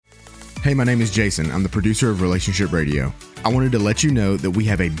Hey, my name is Jason. I'm the producer of Relationship Radio. I wanted to let you know that we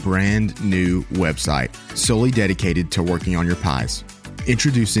have a brand new website solely dedicated to working on your pies.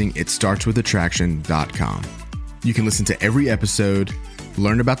 Introducing itstartswithattraction.com. You can listen to every episode,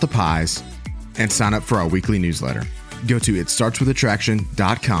 learn about the pies, and sign up for our weekly newsletter. Go to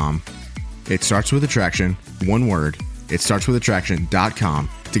itstartswithattraction.com. It starts with attraction, one word, itstartswithattraction.com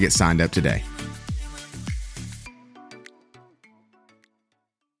to get signed up today.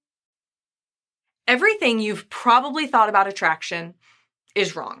 Everything you've probably thought about attraction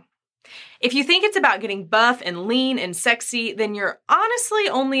is wrong. If you think it's about getting buff and lean and sexy, then you're honestly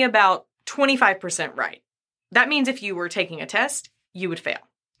only about 25% right. That means if you were taking a test, you would fail.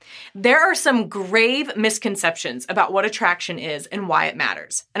 There are some grave misconceptions about what attraction is and why it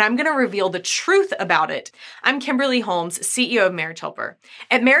matters, and I'm going to reveal the truth about it. I'm Kimberly Holmes, CEO of Marriage Helper.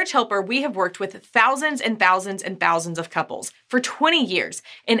 At Marriage Helper, we have worked with thousands and thousands and thousands of couples for 20 years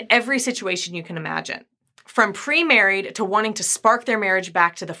in every situation you can imagine. From pre-married to wanting to spark their marriage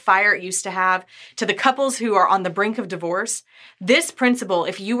back to the fire it used to have, to the couples who are on the brink of divorce, this principle,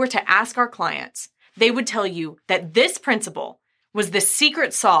 if you were to ask our clients, they would tell you that this principle was the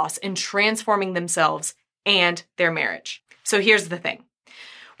secret sauce in transforming themselves and their marriage. So here's the thing.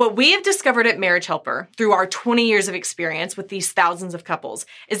 What we have discovered at Marriage Helper through our 20 years of experience with these thousands of couples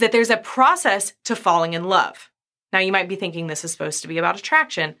is that there's a process to falling in love. Now you might be thinking this is supposed to be about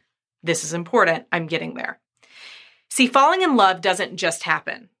attraction. This is important. I'm getting there. See, falling in love doesn't just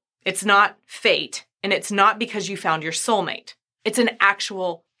happen. It's not fate, and it's not because you found your soulmate. It's an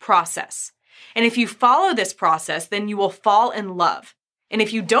actual process. And if you follow this process, then you will fall in love. And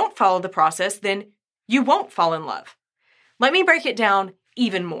if you don't follow the process, then you won't fall in love. Let me break it down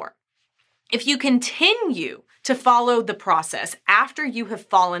even more. If you continue to follow the process after you have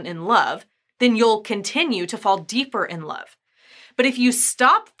fallen in love, then you'll continue to fall deeper in love. But if you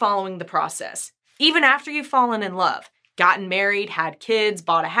stop following the process, even after you've fallen in love, gotten married, had kids,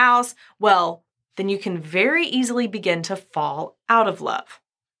 bought a house, well, then you can very easily begin to fall out of love.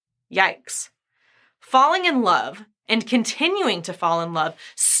 Yikes. Falling in love and continuing to fall in love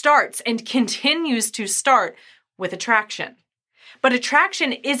starts and continues to start with attraction. But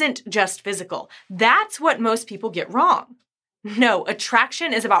attraction isn't just physical. That's what most people get wrong. No,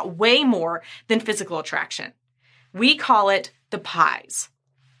 attraction is about way more than physical attraction. We call it the pies: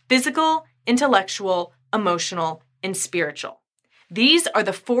 physical, intellectual, emotional, and spiritual. These are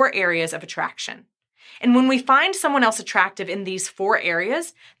the 4 areas of attraction. And when we find someone else attractive in these 4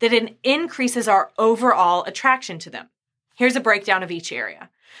 areas, that it increases our overall attraction to them. Here's a breakdown of each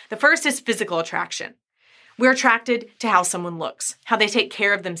area. The first is physical attraction. We're attracted to how someone looks, how they take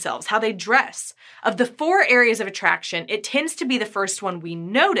care of themselves, how they dress. Of the 4 areas of attraction, it tends to be the first one we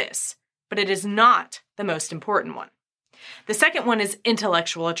notice, but it is not the most important one. The second one is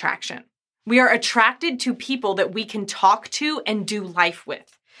intellectual attraction. We are attracted to people that we can talk to and do life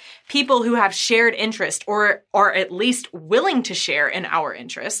with. People who have shared interest or are at least willing to share in our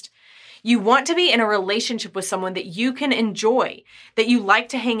interest. You want to be in a relationship with someone that you can enjoy, that you like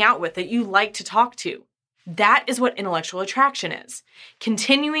to hang out with, that you like to talk to. That is what intellectual attraction is.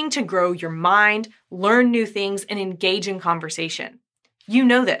 Continuing to grow your mind, learn new things, and engage in conversation. You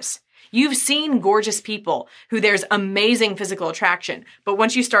know this. You've seen gorgeous people who there's amazing physical attraction, but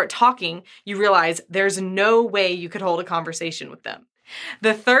once you start talking, you realize there's no way you could hold a conversation with them.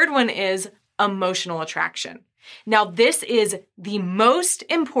 The third one is emotional attraction. Now, this is the most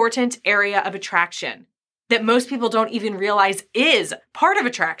important area of attraction that most people don't even realize is part of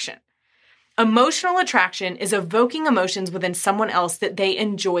attraction. Emotional attraction is evoking emotions within someone else that they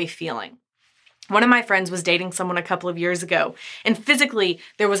enjoy feeling. One of my friends was dating someone a couple of years ago, and physically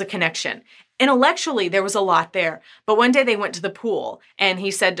there was a connection. Intellectually, there was a lot there. But one day they went to the pool, and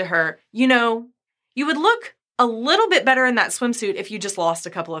he said to her, "You know, you would look a little bit better in that swimsuit if you just lost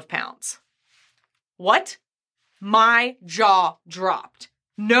a couple of pounds." What? My jaw dropped.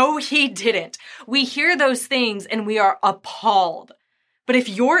 No, he didn't. We hear those things and we are appalled. But if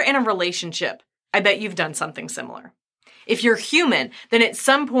you're in a relationship, I bet you've done something similar. If you're human, then at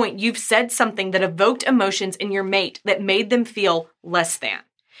some point you've said something that evoked emotions in your mate that made them feel less than.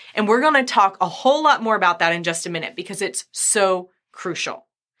 And we're going to talk a whole lot more about that in just a minute because it's so crucial.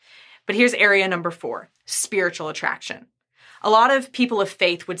 But here's area number 4, spiritual attraction. A lot of people of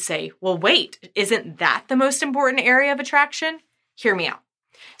faith would say, well, wait, isn't that the most important area of attraction? Hear me out.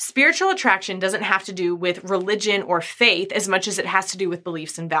 Spiritual attraction doesn't have to do with religion or faith as much as it has to do with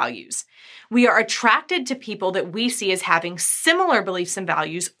beliefs and values. We are attracted to people that we see as having similar beliefs and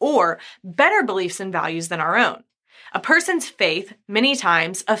values or better beliefs and values than our own. A person's faith many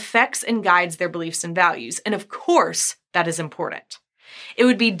times affects and guides their beliefs and values, and of course, that is important. It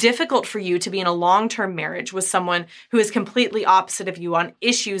would be difficult for you to be in a long-term marriage with someone who is completely opposite of you on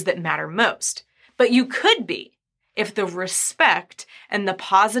issues that matter most. But you could be if the respect and the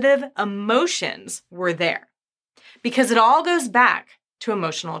positive emotions were there. Because it all goes back to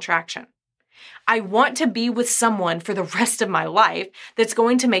emotional attraction. I want to be with someone for the rest of my life that's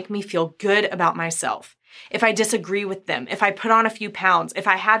going to make me feel good about myself. If I disagree with them, if I put on a few pounds, if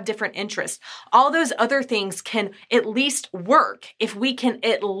I have different interests, all those other things can at least work if we can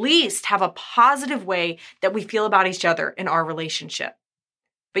at least have a positive way that we feel about each other in our relationship.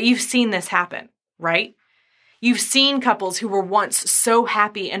 But you've seen this happen, right? You've seen couples who were once so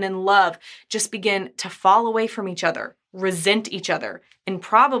happy and in love just begin to fall away from each other, resent each other, and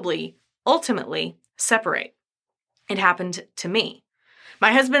probably, ultimately, separate. It happened to me.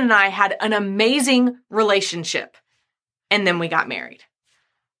 My husband and I had an amazing relationship, and then we got married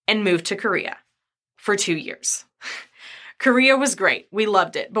and moved to Korea for 2 years. Korea was great. We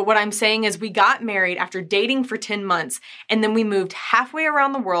loved it. But what I'm saying is we got married after dating for 10 months, and then we moved halfway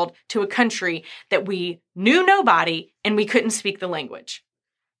around the world to a country that we knew nobody and we couldn't speak the language.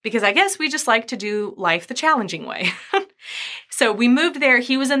 Because I guess we just like to do life the challenging way. So we moved there.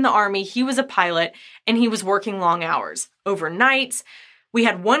 He was in the Army. He was a pilot, and he was working long hours, overnights. We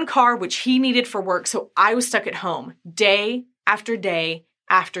had one car, which he needed for work, so I was stuck at home day after day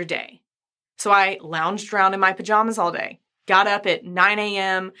after day. So I lounged around in my pajamas all day, got up at 9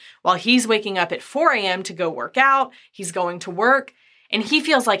 a.m. while he's waking up at 4 a.m. to go work out. He's going to work, and he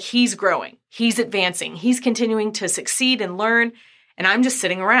feels like he's growing. He's advancing. He's continuing to succeed and learn, and I'm just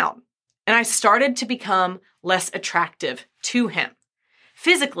sitting around. And I started to become less attractive to him.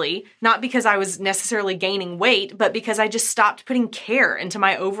 Physically, not because I was necessarily gaining weight, but because I just stopped putting care into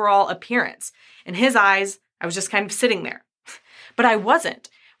my overall appearance. In his eyes, I was just kind of sitting there. But I wasn't.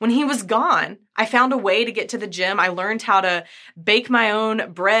 When he was gone, I found a way to get to the gym. I learned how to bake my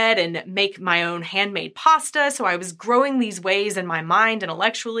own bread and make my own handmade pasta. So I was growing these ways in my mind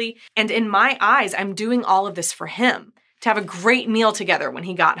intellectually. And in my eyes, I'm doing all of this for him, to have a great meal together when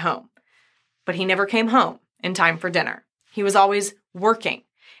he got home. But he never came home in time for dinner. He was always working,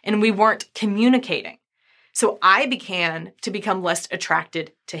 and we weren't communicating. So I began to become less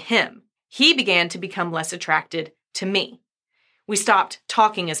attracted to him. He began to become less attracted to me. We stopped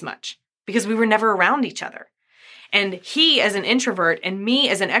talking as much because we were never around each other. And he, as an introvert, and me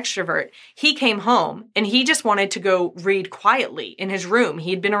as an extrovert, he came home and he just wanted to go read quietly in his room.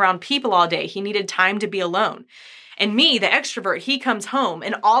 He had been around people all day. He needed time to be alone. And me, the extrovert, he comes home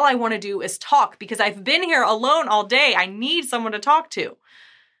and all I want to do is talk because I've been here alone all day. I need someone to talk to.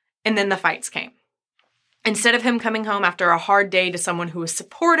 And then the fights came. Instead of him coming home after a hard day to someone who was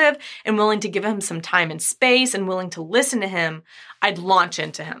supportive and willing to give him some time and space and willing to listen to him, I'd launch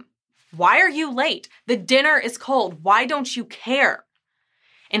into him. Why are you late? The dinner is cold. Why don't you care?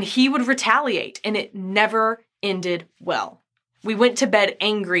 And he would retaliate, and it never ended well. We went to bed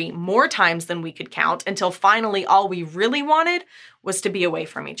angry more times than we could count until finally all we really wanted was to be away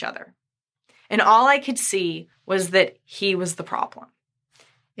from each other. And all I could see was that he was the problem.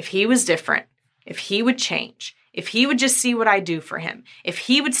 If he was different, if he would change, if he would just see what I do for him, if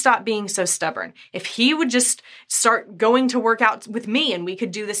he would stop being so stubborn, if he would just start going to work out with me and we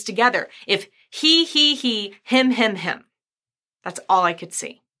could do this together, if he, him. That's all I could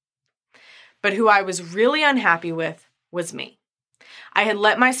see. But who I was really unhappy with was me. I had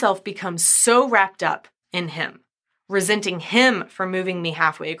let myself become so wrapped up in him, resenting him for moving me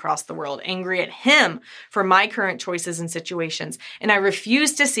halfway across the world, angry at him for my current choices and situations, and I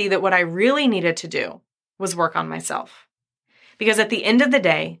refused to see that what I really needed to do was work on myself. Because at the end of the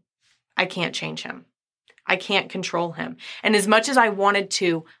day, I can't change him. I can't control him. And as much as I wanted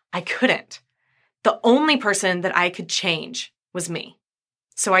to, I couldn't. The only person that I could change was me.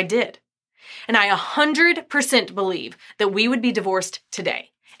 So I did. And I 100% believe that we would be divorced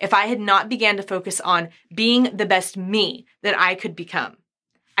today if I had not began to focus on being the best me that I could become.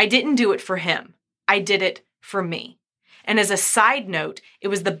 I didn't do it for him. I did it for me. And as a side note, it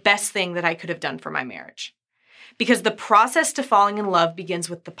was the best thing that I could have done for my marriage. Because the process to falling in love begins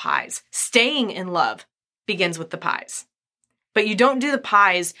with the pies. Staying in love begins with the pies. But you don't do the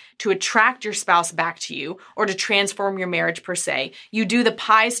pies to attract your spouse back to you or to transform your marriage per se. You do the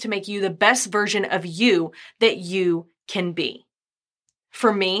pies to make you the best version of you that you can be.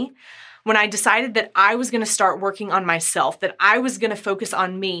 For me, when I decided that I was going to start working on myself, that I was going to focus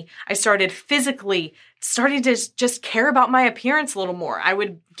on me, I started physically started to just care about my appearance a little more. I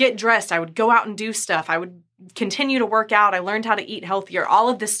would get dressed. I would go out and do stuff. I would continue to work out. I learned how to eat healthier. All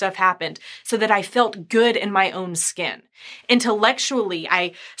of this stuff happened so that I felt good in my own skin. Intellectually,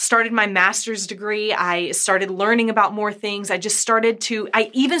 I started my master's degree. I started learning about more things. I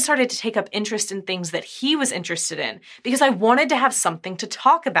even started to take up interest in things that he was interested in because I wanted to have something to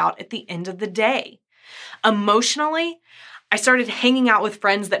talk about at the end of the day. Emotionally, I started hanging out with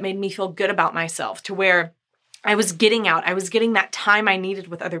friends that made me feel good about myself to where I was getting out. I was getting that time I needed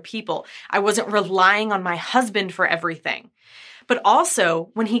with other people. I wasn't relying on my husband for everything. But also,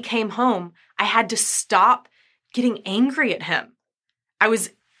 when he came home, I had to stop getting angry at him. I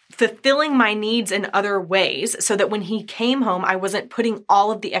was fulfilling my needs in other ways so that when he came home, I wasn't putting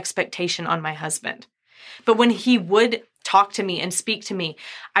all of the expectation on my husband. But when he would talk to me and speak to me,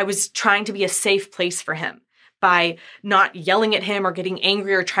 I was trying to be a safe place for him by not yelling at him or getting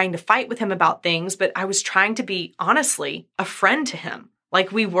angry or trying to fight with him about things, but I was trying to be, honestly, a friend to him,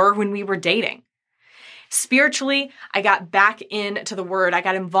 like we were when we were dating. Spiritually, I got back into the Word. I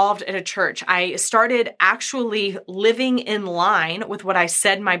got involved at a church. I started actually living in line with what I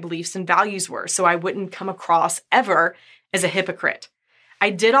said my beliefs and values were, so I wouldn't come across ever as a hypocrite.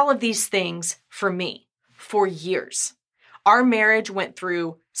 I did all of these things for me for years. Our marriage went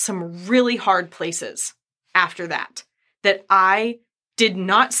through some really hard places after that I did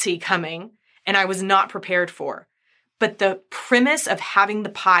not see coming and I was not prepared for. But the premise of having the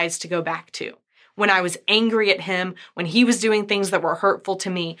pies to go back to, when I was angry at him, when he was doing things that were hurtful to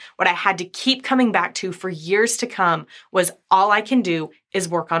me, what I had to keep coming back to for years to come was all I can do is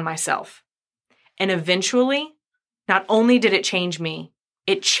work on myself. And eventually, not only did it change me,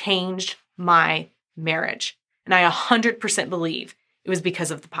 it changed my marriage. And I 100% believe it was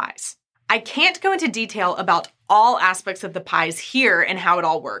because of the pies. I can't go into detail about all aspects of the pies here and how it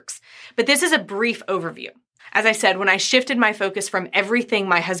all works, but this is a brief overview. As I said, when I shifted my focus from everything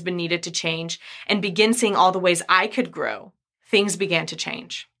my husband needed to change and begin seeing all the ways I could grow, things began to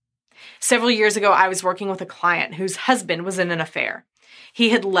change. Several years ago, I was working with a client whose husband was in an affair.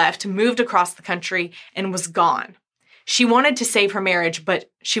 He had left, moved across the country, and was gone. She wanted to save her marriage,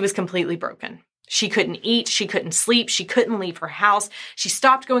 but she was completely broken. She couldn't eat, she couldn't sleep, she couldn't leave her house. She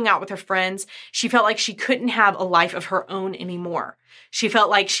stopped going out with her friends. She felt like she couldn't have a life of her own anymore. She felt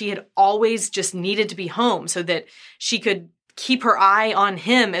like she had always just needed to be home so that she could keep her eye on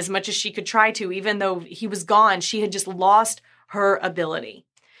him as much as she could try to. Even though he was gone, she had just lost her ability.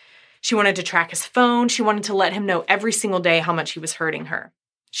 She wanted to track his phone. She wanted to let him know every single day how much he was hurting her.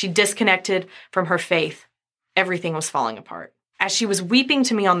 She disconnected from her faith. Everything was falling apart. As she was weeping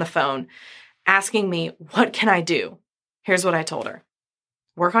to me on the phone, asking me, what can I do? Here's what I told her.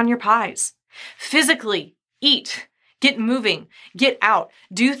 Work on your pies. Physically, eat, get moving, get out,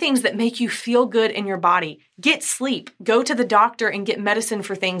 do things that make you feel good in your body, get sleep, go to the doctor and get medicine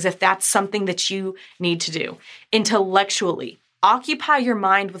for things if that's something that you need to do. Intellectually, occupy your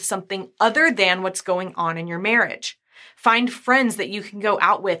mind with something other than what's going on in your marriage. Find friends that you can go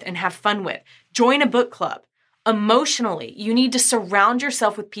out with and have fun with. Join a book club. Emotionally, you need to surround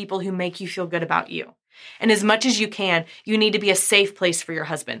yourself with people who make you feel good about you. And as much as you can, you need to be a safe place for your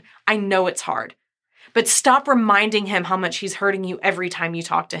husband. I know it's hard, but stop reminding him how much he's hurting you every time you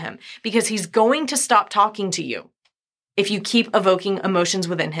talk to him, because he's going to stop talking to you if you keep evoking emotions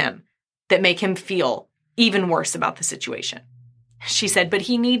within him that make him feel even worse about the situation. She said, but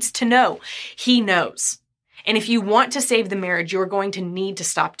he needs to know. He knows. And if you want to save the marriage, you're going to need to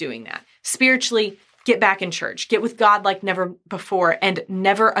stop doing that. Spiritually, get back in church, get with God like never before, and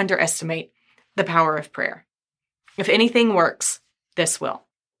never underestimate the power of prayer. If anything works, this will.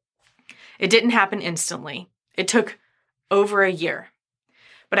 It didn't happen instantly. It took over a year.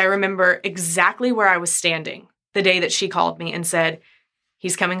 But I remember exactly where I was standing the day that she called me and said,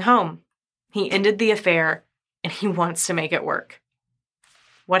 he's coming home. He ended the affair and he wants to make it work.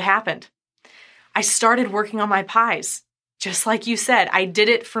 What happened? I started working on my pies. Just like you said, I did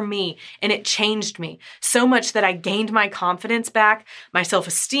it for me and it changed me so much that I gained my confidence back, my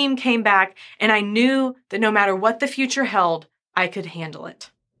self-esteem came back, and I knew that no matter what the future held, I could handle it.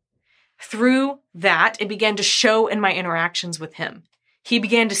 Through that, it began to show in my interactions with him. He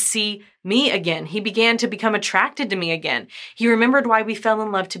began to see me again. He began to become attracted to me again. He remembered why we fell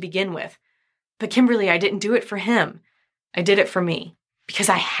in love to begin with. But Kimberly, I didn't do it for him. I did it for me because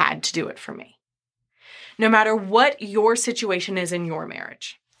I had to do it for me. No matter what your situation is in your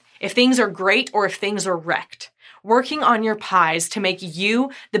marriage, if things are great or if things are wrecked, working on your pies to make you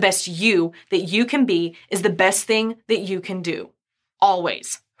the best you that you can be is the best thing that you can do.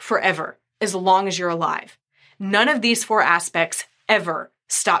 Always, forever, as long as you're alive. None of these 4 aspects ever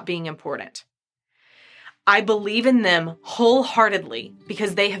stop being important. I believe in them wholeheartedly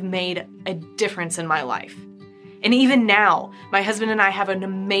because they have made a difference in my life. And even now, my husband and I have an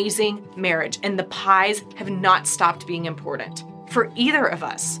amazing marriage, and the pies have not stopped being important for either of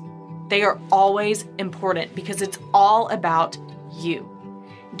us. They are always important because it's all about you.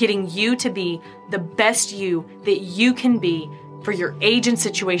 Getting you to be the best you that you can be for your age and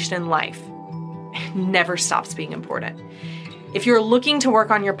situation in life never stops being important. If you're looking to work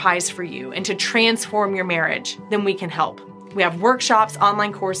on your pies for you and to transform your marriage, then we can help. We have workshops,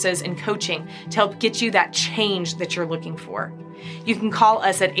 online courses, and coaching to help get you that change that you're looking for. You can call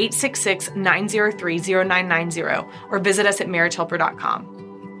us at 866-903-0990 or visit us at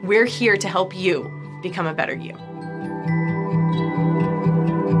marriagehelper.com. We're here to help you become a better you.